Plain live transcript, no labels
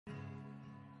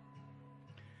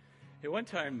Hey, one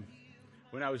time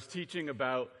when I was teaching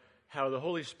about how the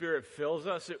Holy Spirit fills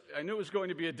us, I knew it was going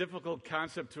to be a difficult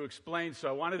concept to explain, so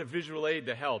I wanted a visual aid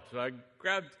to help. So I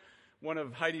grabbed one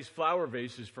of Heidi's flower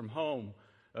vases from home,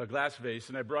 a glass vase,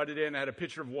 and I brought it in. I had a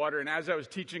pitcher of water, and as I was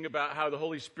teaching about how the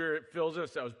Holy Spirit fills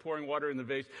us, I was pouring water in the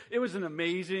vase. It was an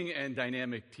amazing and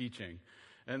dynamic teaching.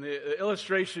 And the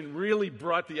illustration really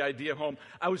brought the idea home.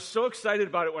 I was so excited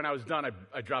about it when I was done,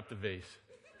 I dropped the vase.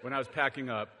 When I was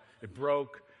packing up, it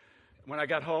broke. When I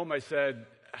got home, I said,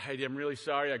 Heidi, I'm really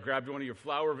sorry. I grabbed one of your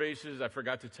flower vases. I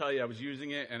forgot to tell you I was using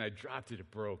it, and I dropped it.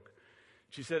 It broke.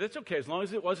 She said, it's okay, as long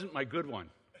as it wasn't my good one.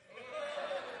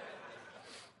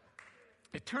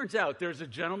 It turns out there's a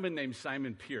gentleman named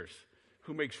Simon Pierce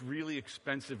who makes really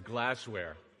expensive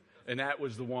glassware, and that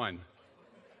was the one.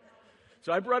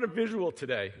 So I brought a visual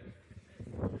today.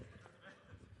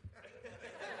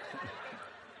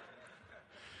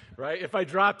 Right? If I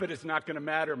drop it, it's not going to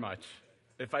matter much.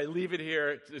 If I leave it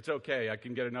here, it's okay. I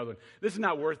can get another one. This is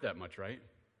not worth that much, right?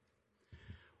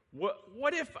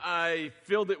 What if I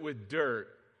filled it with dirt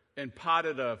and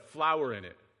potted a flower in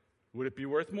it? Would it be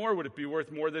worth more? Would it be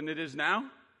worth more than it is now?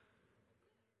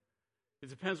 It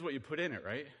depends what you put in it,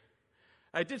 right?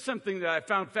 I did something that I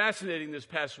found fascinating this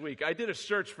past week. I did a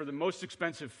search for the most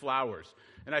expensive flowers,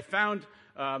 and I found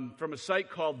from a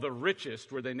site called The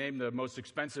Richest, where they name the most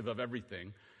expensive of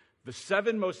everything, the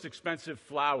 7 most expensive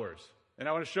flowers. And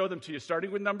I want to show them to you,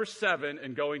 starting with number 7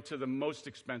 and going to the most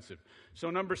expensive. So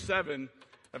number 7,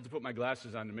 I have to put my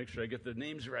glasses on to make sure I get the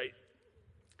names right.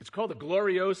 It's called a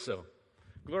Gloriosa.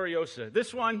 Gloriosa.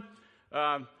 This one,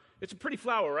 it's a pretty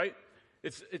flower, right?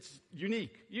 It's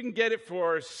unique. You can get it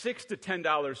for $6 to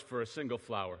 $10 for a single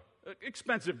flower.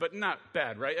 Expensive, but not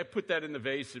bad, right? I put that in the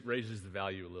vase. It raises the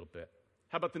value a little bit.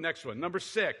 How about the next one? Number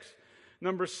 6.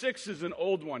 Number 6 is an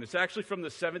old one. It's actually from the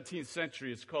 17th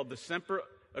century. It's called the Semper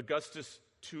Augustus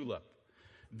tulip.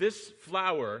 This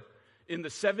flower in the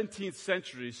 17th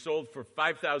century sold for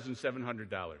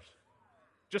 $5,700.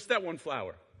 Just that one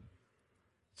flower.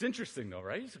 It's interesting though,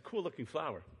 right? It's a cool looking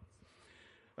flower.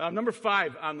 Number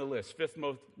 5 on the list,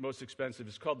 5th most expensive,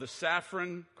 is called the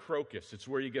saffron crocus. It's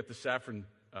where you get the saffron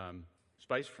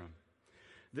spice from.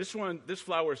 This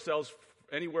flower sells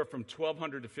anywhere from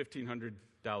 $1,200 to $1,500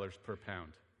 per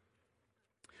pound.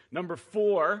 Number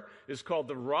 4 is called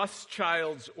the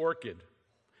Rothschild's orchid.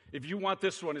 If you want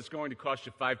this one, it's going to cost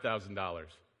you $5,000.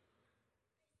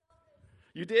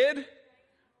 You did?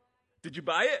 Did you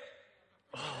buy it?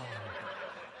 Oh.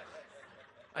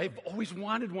 I've always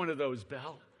wanted one of those,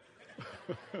 Belle.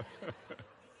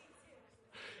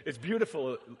 It's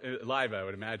beautiful live, I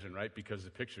would imagine, right? Because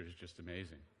the picture is just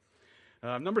amazing.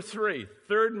 Number 3,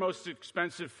 third most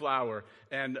expensive flower,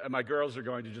 and my girls are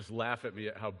going to just laugh at me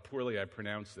at how poorly I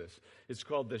pronounce this. It's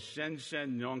called the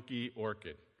Shengshennyonki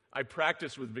orchid. I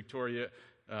practiced with Victoria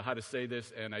how to say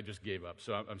this, and I just gave up.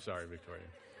 So I'm sorry, Victoria.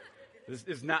 This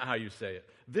is not how you say it.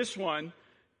 This one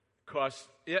costs,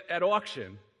 at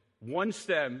auction, one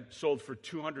stem sold for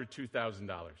 $202,000.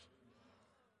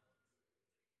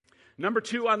 Number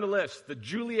 2 on the list, the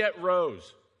Juliet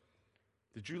Rose.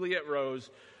 The Juliet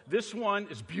Rose. This one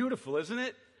is beautiful, isn't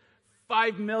it?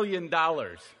 $5 million.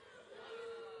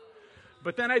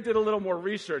 But then I did a little more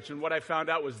research, and what I found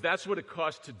out was that's what it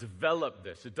cost to develop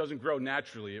this. It doesn't grow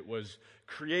naturally. It was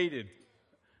created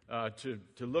to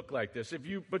look like this.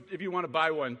 But if you want to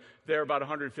buy one, they're about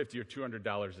 $150 or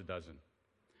 $200 a dozen.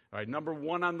 All right, number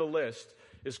 1 on the list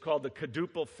is called the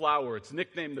quadruple flower. It's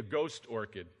nicknamed the ghost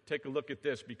orchid. Take a look at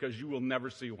this because you will never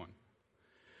see one.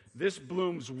 This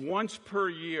blooms once per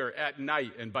year at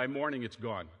night, and by morning it's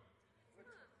gone.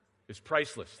 It's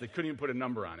priceless. They couldn't even put a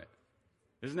number on it.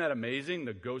 Isn't that amazing?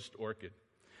 The ghost orchid.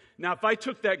 Now, if I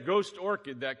took that ghost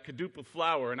orchid, that quadruple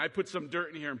flower, and I put some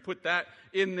dirt in here and put that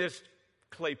in this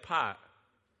clay pot,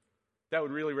 that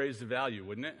would really raise the value,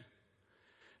 wouldn't it?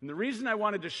 And the reason I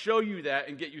wanted to show you that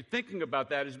and get you thinking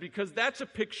about that is because that's a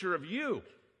picture of you.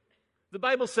 The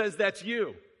Bible says that's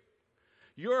you.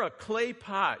 You're a clay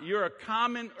pot. You're a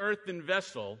common earthen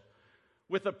vessel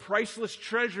with a priceless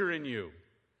treasure in you.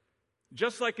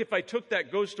 Just like if I took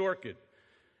that ghost orchid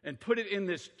and put it in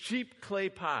this cheap clay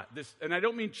pot, and I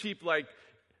don't mean cheap like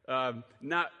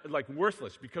not like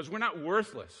worthless, because we're not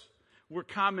worthless. We're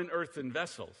common earthen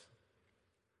vessels.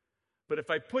 But if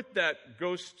I put that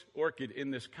ghost orchid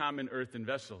in this common earthen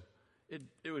vessel,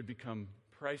 it would become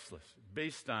priceless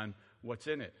based on what's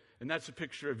in it. And that's a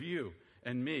picture of you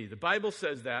and me. The Bible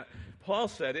says that. Paul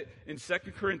said it in 2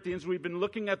 Corinthians. We've been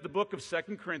looking at the book of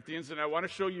 2 Corinthians, and I want to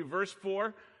show you verse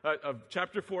 4 of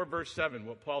chapter 4, verse 7,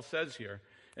 what Paul says here.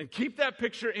 And keep that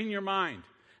picture in your mind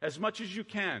as much as you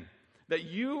can, that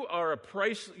you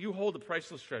hold a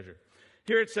priceless treasure.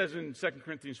 Here it says in 2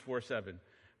 Corinthians 4:7,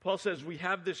 Paul says, we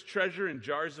have this treasure in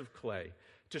jars of clay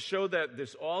to show that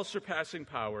this all-surpassing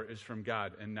power is from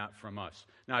God and not from us.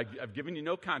 Now, I've given you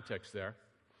no context there,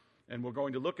 and we're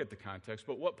going to look at the context,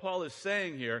 but what Paul is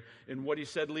saying here in what he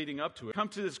said leading up to it, come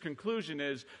to this conclusion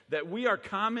is that we are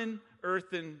common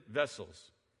earthen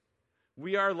vessels.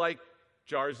 We are like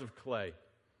jars of clay,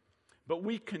 but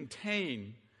we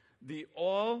contain the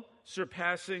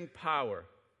all-surpassing power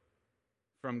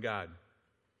from God.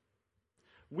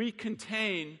 We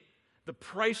contain the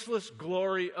priceless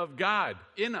glory of God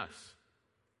in us.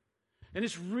 And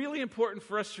it's really important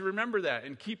for us to remember that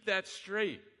and keep that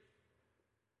straight,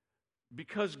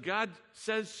 because God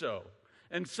says so.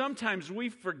 And sometimes we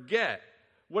forget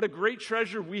what a great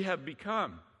treasure we have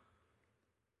become,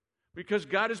 because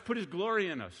God has put His glory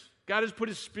in us. God has put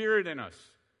His Spirit in us.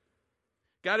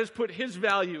 God has put His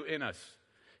value in us.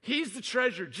 He's the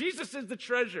treasure. Jesus is the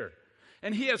treasure.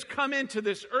 And He has come into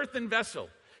this earthen vessel.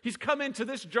 He's come into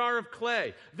this jar of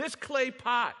clay, this clay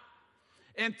pot,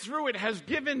 and through it has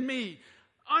given me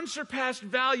unsurpassed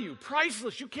value,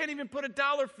 priceless. You can't even put a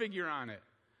dollar figure on it.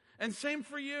 And same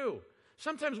for you.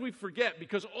 Sometimes we forget,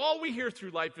 because all we hear through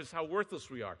life is how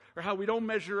worthless we are, or how we don't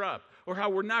measure up, or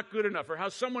how we're not good enough, or how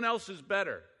someone else is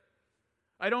better.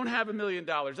 I don't have $1 million.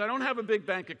 I don't have a big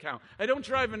bank account. I don't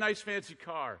drive a nice fancy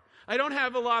car. I don't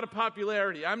have a lot of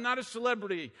popularity. I'm not a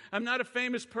celebrity. I'm not a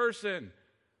famous person.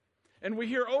 And we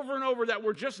hear over and over that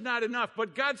we're just not enough.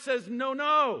 But God says,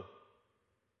 no.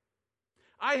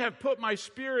 I have put my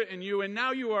Spirit in you, and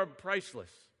now you are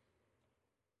priceless.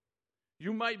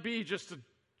 You might be just a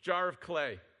jar of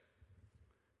clay,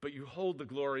 but you hold the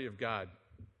glory of God.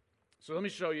 So let me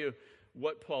show you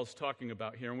what Paul's talking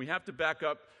about here. And we have to back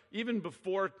up even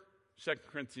before 2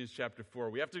 Corinthians chapter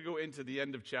 4. We have to go into the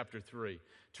end of chapter 3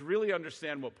 to really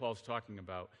understand what Paul's talking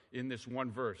about in this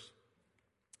one verse.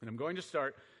 And I'm going to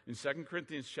start in 2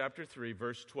 Corinthians chapter 3,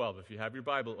 verse 12. If you have your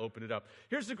Bible, open it up.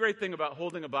 Here's the great thing about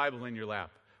holding a Bible in your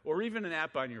lap, or even an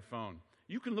app on your phone.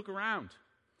 You can look around.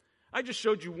 I just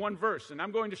showed you one verse, and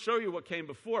I'm going to show you what came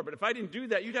before. But if I didn't do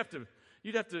that, you'd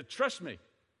have to trust me.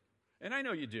 And I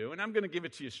know you do, and I'm going to give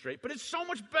it to you straight. But it's so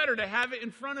much better to have it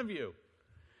in front of you.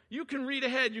 You can read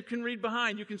ahead. You can read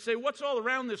behind. You can say, what's all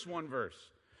around this one verse?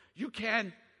 You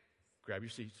can. Grab your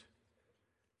seats.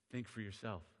 Think for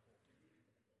yourself.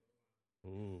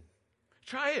 Ooh.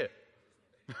 Try it.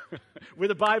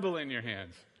 With a Bible in your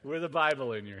hands. With a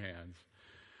Bible in your hands.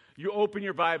 You open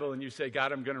your Bible and you say,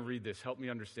 God, I'm going to read this. Help me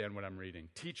understand what I'm reading.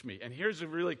 Teach me. And here's a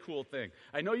really cool thing.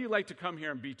 I know you like to come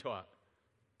here and be taught.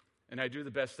 And I do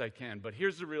the best I can. But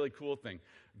here's the really cool thing.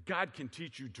 God can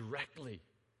teach you directly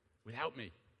without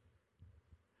me.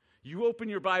 You open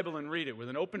your Bible and read it with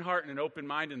an open heart and an open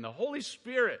mind, and the Holy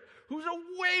Spirit, who's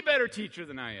a way better teacher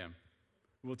than I am,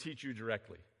 will teach you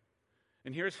directly.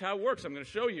 And here's how it works. I'm going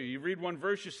to show you. You read one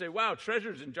verse, you say, wow,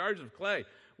 treasures in jars of clay.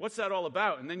 What's that all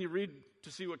about? And then you read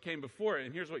to see what came before it,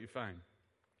 and here's what you find.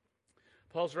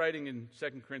 Paul's writing in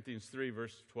 2 Corinthians 3,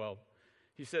 verse 12.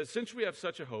 He says, since we have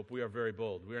such a hope, we are very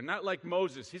bold. We are not like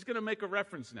Moses. He's going to make a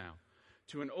reference now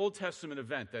to an Old Testament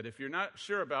event that if you're not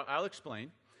sure about, I'll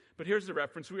explain. But here's the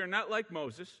reference. We are not like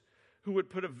Moses, who would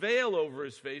put a veil over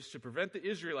his face to prevent the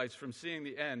Israelites from seeing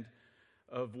the end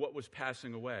of what was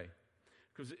passing away.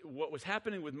 Because what was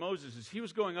happening with Moses is he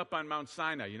was going up on Mount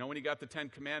Sinai, when he got the 10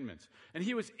 Commandments. And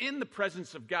he was in the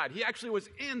presence of God. He actually was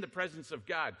in the presence of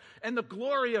God. And the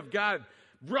glory of God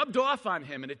rubbed off on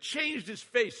him, and it changed his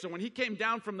face. So when he came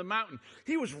down from the mountain,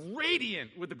 he was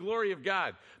radiant with the glory of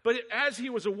God. But as he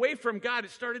was away from God,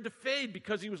 it started to fade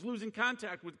because he was losing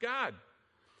contact with God.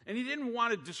 And he didn't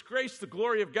want to disgrace the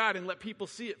glory of God and let people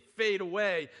see it fade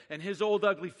away and his old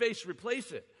ugly face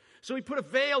replace it. So he put a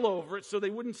veil over it so they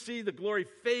wouldn't see the glory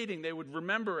fading. They would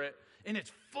remember it in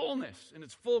its fullness, in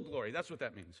its full glory. That's what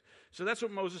that means. So that's what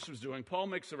Moses was doing. Paul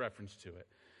makes a reference to it.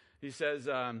 He says,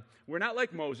 we're not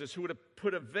like Moses, who would have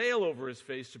put a veil over his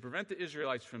face to prevent the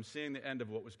Israelites from seeing the end of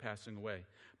what was passing away.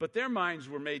 But their minds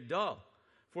were made dull.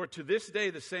 For to this day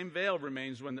the same veil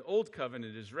remains when the old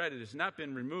covenant is read. It has not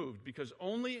been removed, because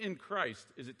only in Christ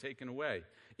is it taken away.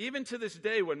 Even to this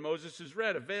day when Moses is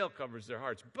read, a veil covers their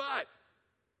hearts. But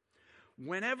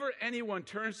whenever anyone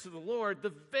turns to the Lord,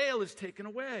 the veil is taken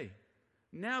away.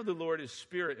 Now the Lord is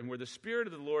Spirit, and where the Spirit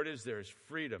of the Lord is, there is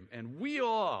freedom. And we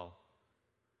all,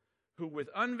 who with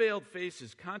unveiled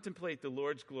faces contemplate the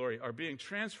Lord's glory, are being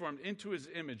transformed into His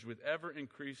image with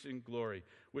ever-increasing glory,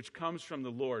 which comes from the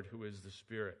Lord, who is the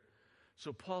Spirit.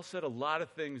 So Paul said a lot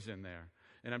of things in there.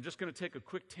 And I'm just going to take a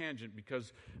quick tangent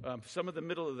because some of the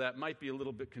middle of that might be a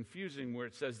little bit confusing, where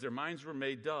it says their minds were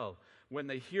made dull. When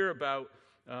they hear about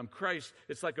Christ,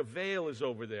 it's like a veil is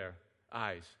over their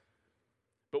eyes.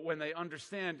 But when they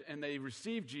understand and they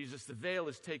receive Jesus, the veil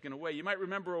is taken away. You might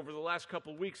remember over the last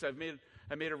couple of weeks, I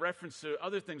made a reference to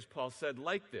other things Paul said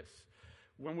like this.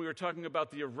 When we were talking about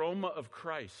the aroma of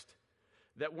Christ,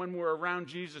 that when we're around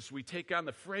Jesus, we take on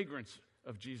the fragrance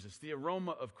of Jesus, the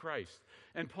aroma of Christ.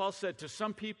 And Paul said to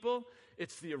some people,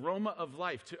 it's the aroma of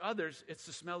life. To others, it's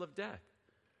the smell of death.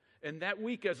 And that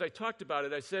week, as I talked about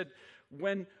it, I said,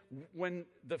 when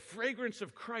the fragrance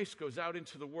of Christ goes out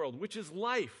into the world, which is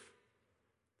life,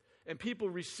 and people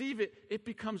receive it, it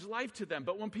becomes life to them.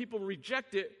 But when people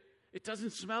reject it, it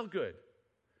doesn't smell good.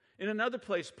 In another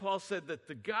place, Paul said that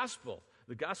the gospel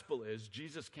is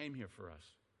Jesus came here for us.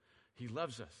 He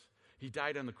loves us. He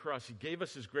died on the cross. He gave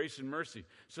us his grace and mercy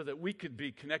so that we could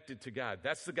be connected to God.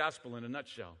 That's the gospel in a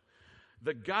nutshell.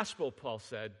 The gospel, Paul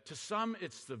said, to some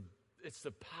it's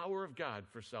the power of God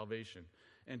for salvation,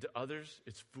 and to others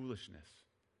it's foolishness.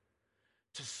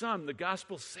 To some, the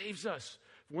gospel saves us.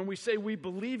 When we say we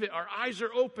believe it, our eyes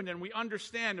are open and we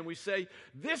understand and we say,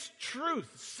 this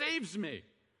truth saves me.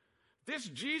 This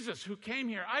Jesus who came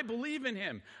here, I believe in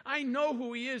him. I know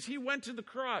who he is. He went to the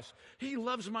cross. He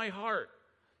loves my heart.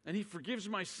 And he forgives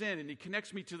my sin and he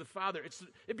connects me to the Father.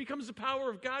 It becomes the power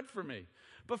of God for me.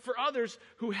 But for others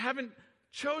who haven't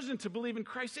chosen to believe in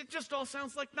Christ, it just all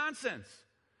sounds like nonsense.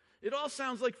 It all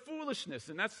sounds like foolishness.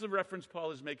 And that's the reference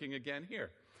Paul is making again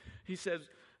here. He says,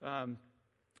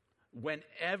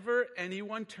 whenever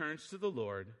anyone turns to the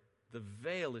Lord, the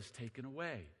veil is taken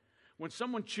away. When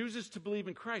someone chooses to believe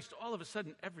in Christ, all of a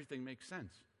sudden everything makes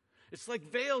sense. It's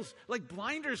like veils, like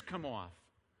blinders come off.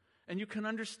 And you can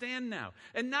understand now.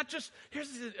 And not just,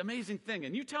 here's the amazing thing,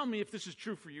 and you tell me if this is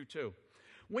true for you too.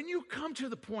 When you come to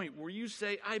the point where you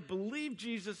say, I believe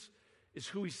Jesus is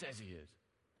who he says he is.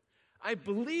 I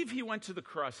believe he went to the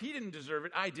cross. He didn't deserve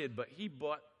it. I did, but he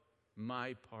bought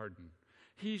my pardon.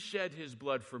 He shed his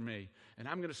blood for me, and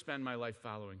I'm going to spend my life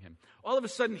following him. All of a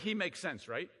sudden, he makes sense,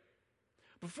 right?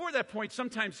 Before that point,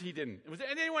 sometimes he didn't.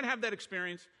 Did anyone have that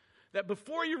experience? That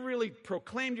before you really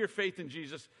proclaimed your faith in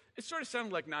Jesus, it sort of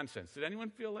sounded like nonsense. Did anyone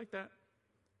feel like that?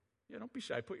 Yeah, don't be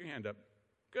shy. Put your hand up.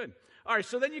 Good. All right,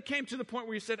 so then you came to the point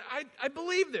where you said, I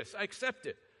believe this. I accept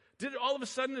it. Did it all of a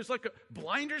sudden, there's like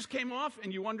blinders came off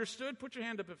and you understood? Put your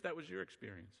hand up if that was your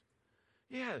experience.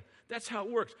 Yeah, that's how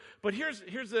it works. But here's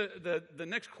the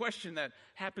next question that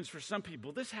happens for some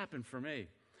people. This happened for me.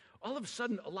 All of a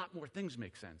sudden, a lot more things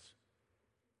make sense.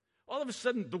 All of a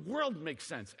sudden, the world makes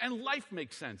sense, and life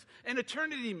makes sense, and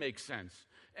eternity makes sense,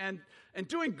 and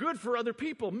doing good for other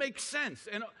people makes sense,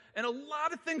 and a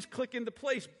lot of things click into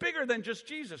place, bigger than just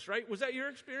Jesus, right? Was that your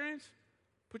experience?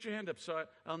 Put your hand up so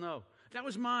I'll know. That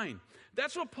was mine.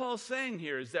 That's what Paul's saying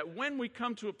here, is that when we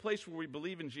come to a place where we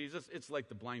believe in Jesus, it's like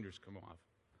the blinders come off,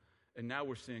 and now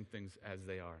we're seeing things as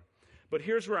they are. But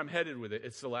here's where I'm headed with it.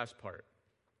 It's the last part,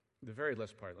 the very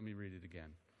last part. Let me read it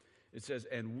again. It says,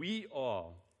 and we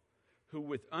all, who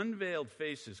with unveiled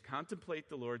faces contemplate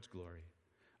the Lord's glory,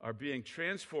 are being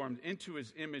transformed into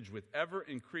his image with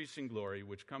ever-increasing glory,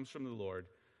 which comes from the Lord,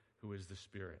 who is the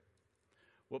Spirit.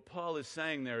 What Paul is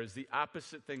saying there is the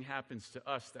opposite thing happens to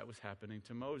us that was happening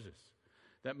to Moses.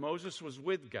 That Moses was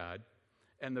with God,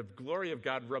 and the glory of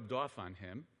God rubbed off on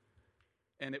him,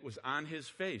 and it was on his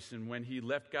face. And when he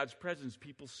left God's presence,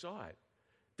 people saw it.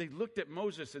 They looked at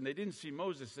Moses, and they didn't see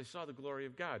Moses. They saw the glory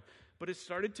of God. But it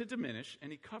started to diminish,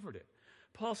 and he covered it.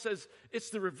 Paul says it's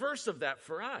the reverse of that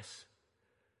for us.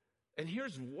 And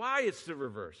here's why it's the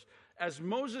reverse. As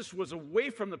Moses was away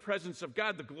from the presence of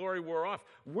God, the glory wore off.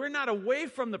 We're not away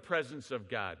from the presence of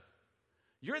God.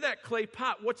 You're that clay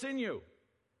pot. What's in you?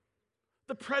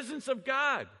 The presence of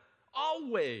God.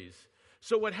 Always.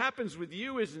 So what happens with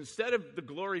you is instead of the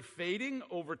glory fading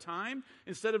over time,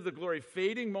 instead of the glory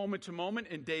fading moment to moment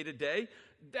and day to day,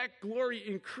 that glory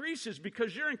increases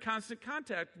because you're in constant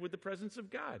contact with the presence of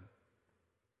God.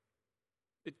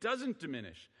 It doesn't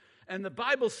diminish. And the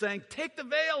Bible's saying, take the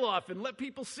veil off and let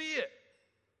people see it.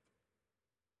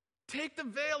 Take the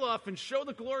veil off and show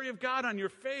the glory of God on your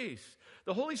face.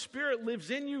 The Holy Spirit lives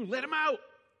in you. Let him out.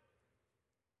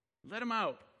 Let him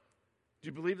out. Do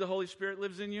you believe the Holy Spirit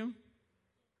lives in you?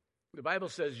 The Bible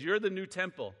says you're the new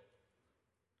temple.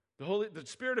 The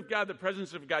Spirit of God, the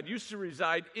presence of God, used to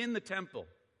reside in the temple,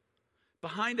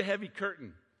 behind a heavy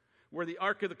curtain, where the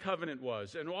Ark of the Covenant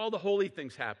was, and all the holy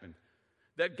things happened.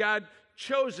 That God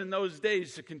chose in those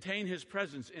days to contain his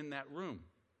presence in that room.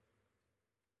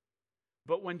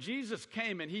 But when Jesus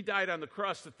came and he died on the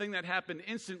cross, the thing that happened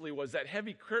instantly was that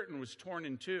heavy curtain was torn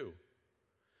in two.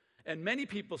 And many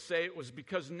people say it was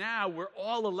because now we're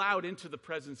all allowed into the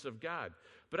presence of God.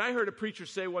 But I heard a preacher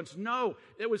say once, no,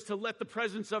 it was to let the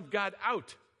presence of God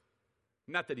out.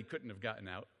 Not that he couldn't have gotten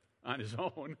out on his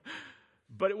own,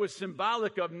 but it was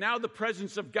symbolic of now the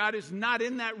presence of God is not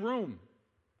in that room.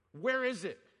 Where is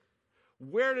it?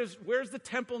 Where's the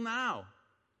temple now?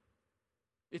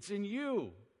 It's in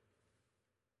you.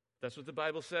 That's what the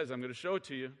Bible says. I'm going to show it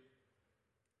to you.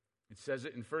 It says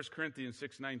it in 1 Corinthians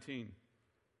 6:19.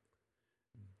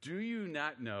 Do you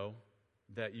not know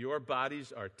that your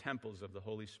bodies are temples of the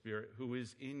Holy Spirit who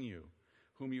is in you,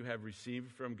 whom you have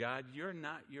received from God? You're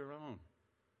not your own.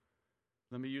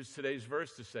 Let me use today's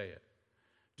verse to say it.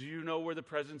 Do you know where the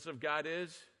presence of God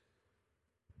is?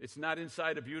 It's not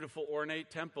inside a beautiful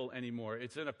ornate temple anymore.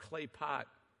 It's in a clay pot.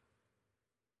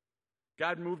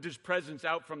 God moved his presence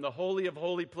out from the holy of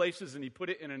holy places and he put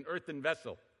it in an earthen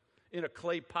vessel, in a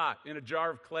clay pot, in a jar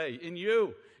of clay. In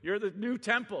you. You're the new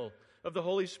temple of the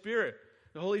Holy Spirit.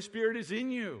 The Holy Spirit is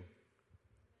in you.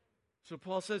 So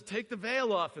Paul says, take the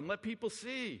veil off and let people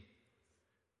see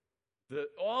the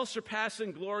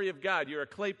all-surpassing glory of God. You're a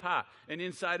clay pot, and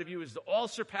inside of you is the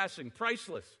all-surpassing,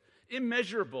 priceless,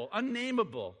 immeasurable,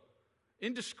 unnameable,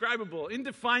 indescribable,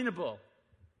 indefinable,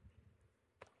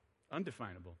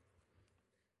 undefinable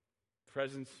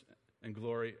presence and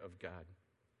glory of God.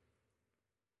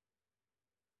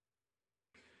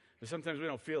 But sometimes we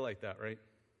don't feel like that, right?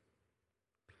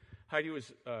 Heidi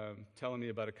was telling me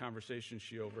about a conversation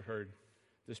she overheard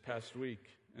this past week,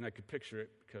 and I could picture it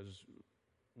because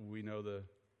we know the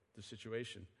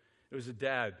situation. It was a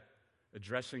dad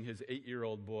addressing his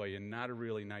 8-year-old boy in not a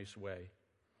really nice way.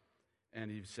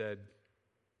 And he said,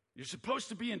 "You're supposed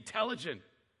to be intelligent.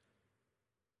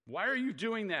 Why are you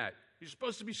doing that? You're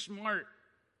supposed to be smart.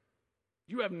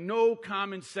 You have no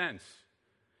common sense."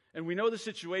 And we know the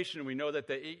situation, and we know that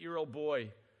the 8-year-old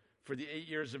boy, for the 8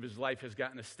 years of his life, has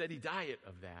gotten a steady diet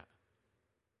of that.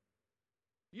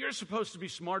 You're supposed to be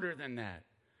smarter than that.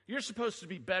 You're supposed to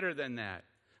be better than that.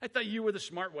 I thought you were the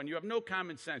smart one. You have no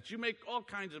common sense. You make all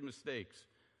kinds of mistakes.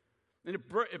 And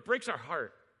it breaks our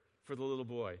heart for the little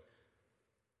boy.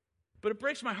 But it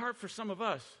breaks my heart for some of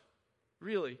us,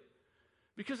 really,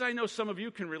 because I know some of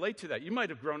you can relate to that. You might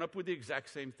have grown up with the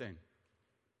exact same thing.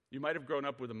 You might have grown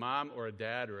up with a mom or a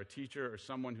dad or a teacher or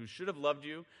someone who should have loved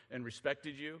you and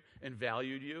respected you and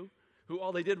valued you, who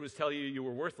all they did was tell you you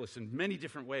were worthless in many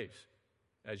different ways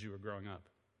as you were growing up,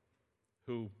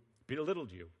 who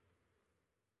belittled you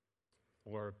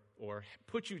or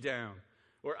put you down,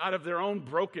 or out of their own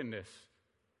brokenness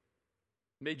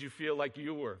made you feel like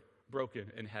you were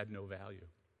broken and had no value.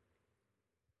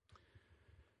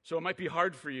 So it might be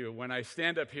hard for you when I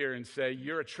stand up here and say,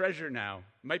 you're a treasure now.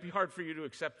 It might be hard for you to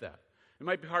accept that. It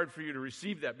might be hard for you to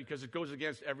receive that because it goes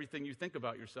against everything you think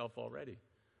about yourself already.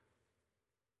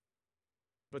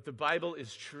 But the Bible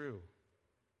is true.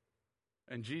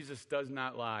 And Jesus does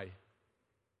not lie.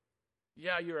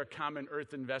 Yeah, you're a common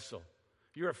earthen vessel.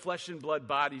 You're a flesh and blood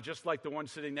body just like the one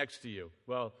sitting next to you.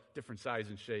 Well, different size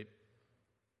and shape,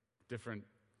 different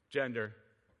gender.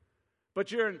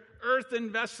 But you're an earthen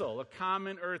vessel, a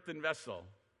common earthen vessel.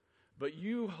 But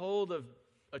you hold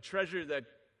a treasure that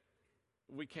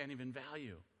we can't even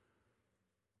value.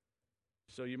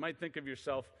 So you might think of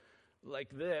yourself like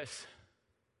this.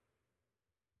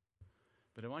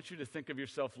 But I want you to think of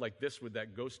yourself like this with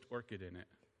that ghost orchid in it.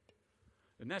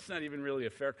 And that's not even really a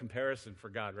fair comparison for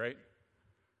God, right?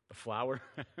 A flower.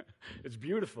 It's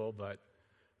beautiful, but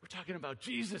we're talking about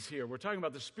Jesus here. We're talking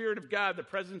about the Spirit of God, the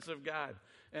presence of God,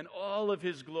 and all of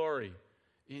his glory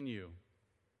in you.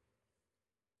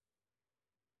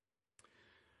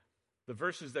 The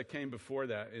verses that came before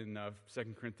that in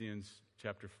 2 Corinthians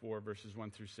chapter 4, verses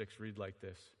 1 through 6 read like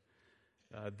this.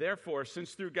 Therefore,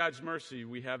 since through God's mercy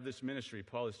we have this ministry,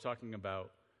 Paul is talking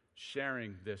about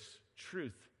sharing this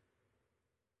truth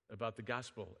about the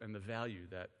gospel and the value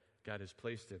that God has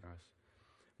placed in us.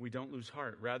 We don't lose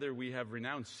heart. Rather, we have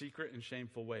renounced secret and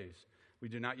shameful ways. We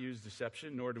do not use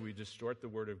deception, nor do we distort the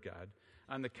word of God.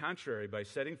 On the contrary, by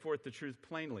setting forth the truth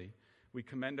plainly, we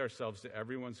commend ourselves to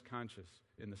everyone's conscience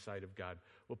in the sight of God.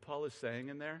 What Paul is saying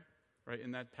in there, right,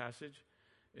 in that passage,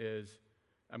 is,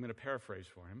 I'm going to paraphrase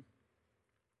for him.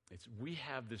 It's, we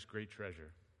have this great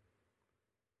treasure.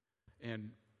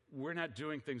 And we're not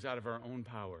doing things out of our own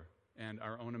power and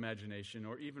our own imagination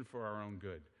or even for our own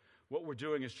good. What we're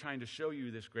doing is trying to show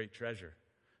you this great treasure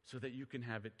so that you can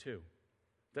have it too.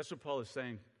 That's what Paul is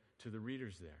saying to the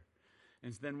readers there.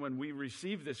 And then when we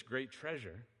receive this great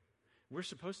treasure, we're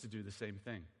supposed to do the same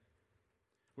thing.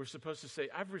 We're supposed to say,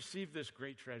 I've received this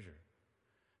great treasure.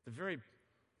 The very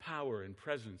power and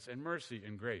presence and mercy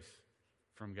and grace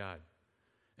from God.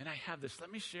 And I have this.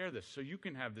 Let me share this so you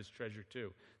can have this treasure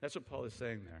too. That's what Paul is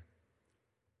saying there.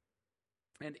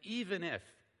 And even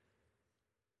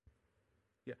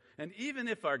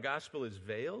if our gospel is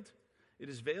veiled, It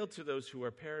is veiled to those who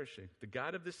are perishing. The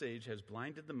God of this age has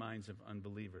blinded the minds of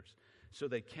unbelievers, so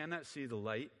they cannot see the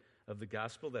light of the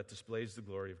gospel that displays the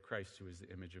glory of Christ, who is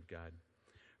the image of God.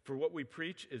 For what we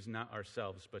preach is not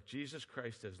ourselves, but Jesus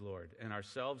Christ as Lord, and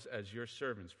ourselves as your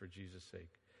servants for Jesus' sake.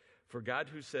 For God,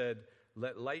 who said,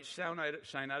 let light shine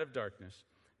out of darkness,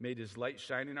 made his light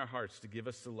shine in our hearts to give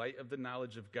us the light of the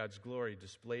knowledge of God's glory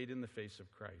displayed in the face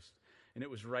of Christ. And it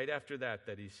was right after that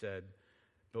he said,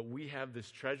 but we have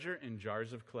this treasure in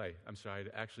jars of clay. I'm sorry,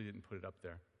 I actually didn't put it up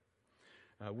there.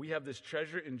 We have this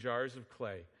treasure in jars of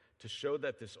clay to show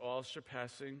that this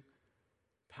all-surpassing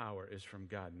power is from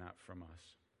God, not from us.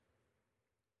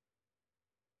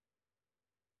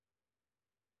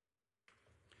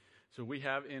 So we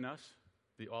have in us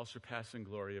the all-surpassing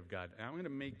glory of God. And I'm going to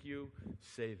make you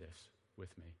say this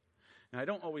with me. Now, I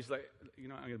don't always like, I'm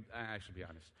going to actually be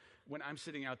honest. When I'm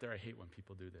sitting out there, I hate when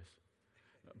people do this.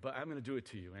 But I'm going to do it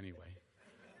to you anyway.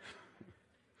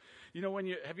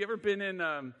 Have you ever been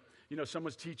in,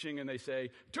 someone's teaching and they say,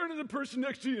 turn to the person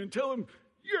next to you and tell them,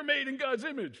 you're made in God's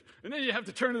image. And then you have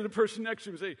to turn to the person next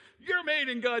to you and say, you're made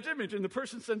in God's image. And the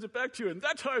person sends it back to you. And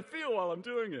that's how I feel while I'm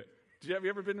doing it. Have you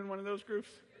ever been in one of those groups?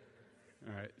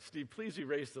 All right. Steve, please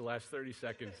erase the last 30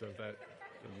 seconds of the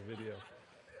video.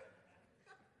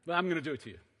 Well, I'm going to do it to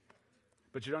you.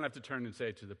 But you don't have to turn and say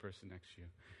it to the person next to you.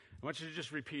 I want you to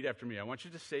just repeat after me. I want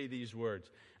you to say these words.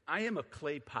 I am a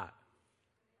clay pot.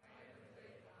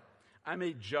 I'm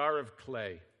a jar of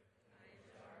clay.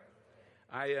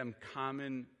 I am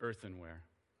common earthenware.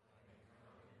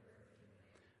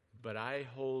 But I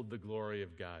hold the glory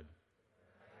of God.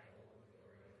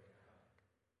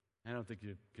 I don't think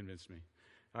you convinced me.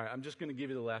 All right, I'm just going to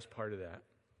give you the last part of that.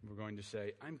 We're going to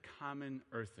say, I'm common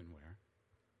earthenware.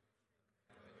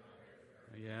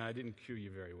 Yeah, I didn't cue you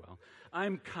very well.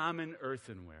 I'm common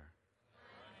earthenware.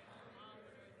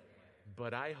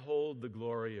 But I hold the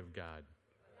glory of God.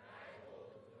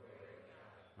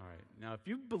 All right, now if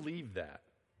you believe that,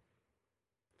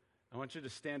 I want you to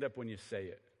stand up when you say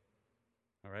it.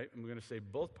 All right, and we're going to say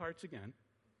both parts again.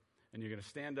 And you're going to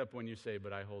stand up when you say,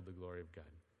 but I hold the glory of God.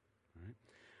 All right?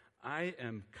 I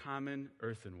am common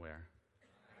earthenware.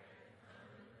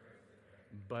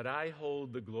 But I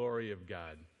hold the glory of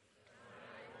God.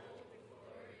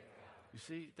 You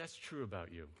see, that's true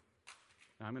about you.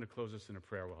 Now, I'm going to close this in a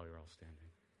prayer while you're all standing.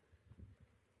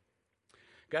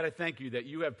 God, I thank you that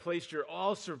you have placed your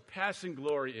all-surpassing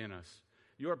glory in us,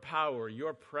 your power,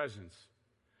 your presence,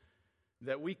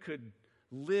 that we could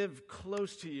live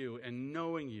close to you and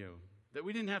knowing you, that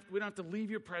we don't have to leave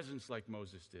your presence like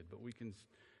Moses did, but we can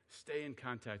stay in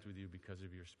contact with you because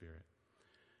of your Spirit.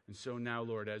 And so now,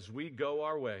 Lord, as we go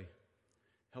our way,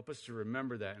 help us to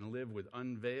remember that and live with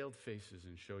unveiled faces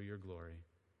and show your glory.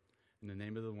 In the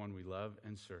name of the one we love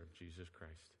and serve, Jesus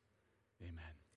Christ. Amen.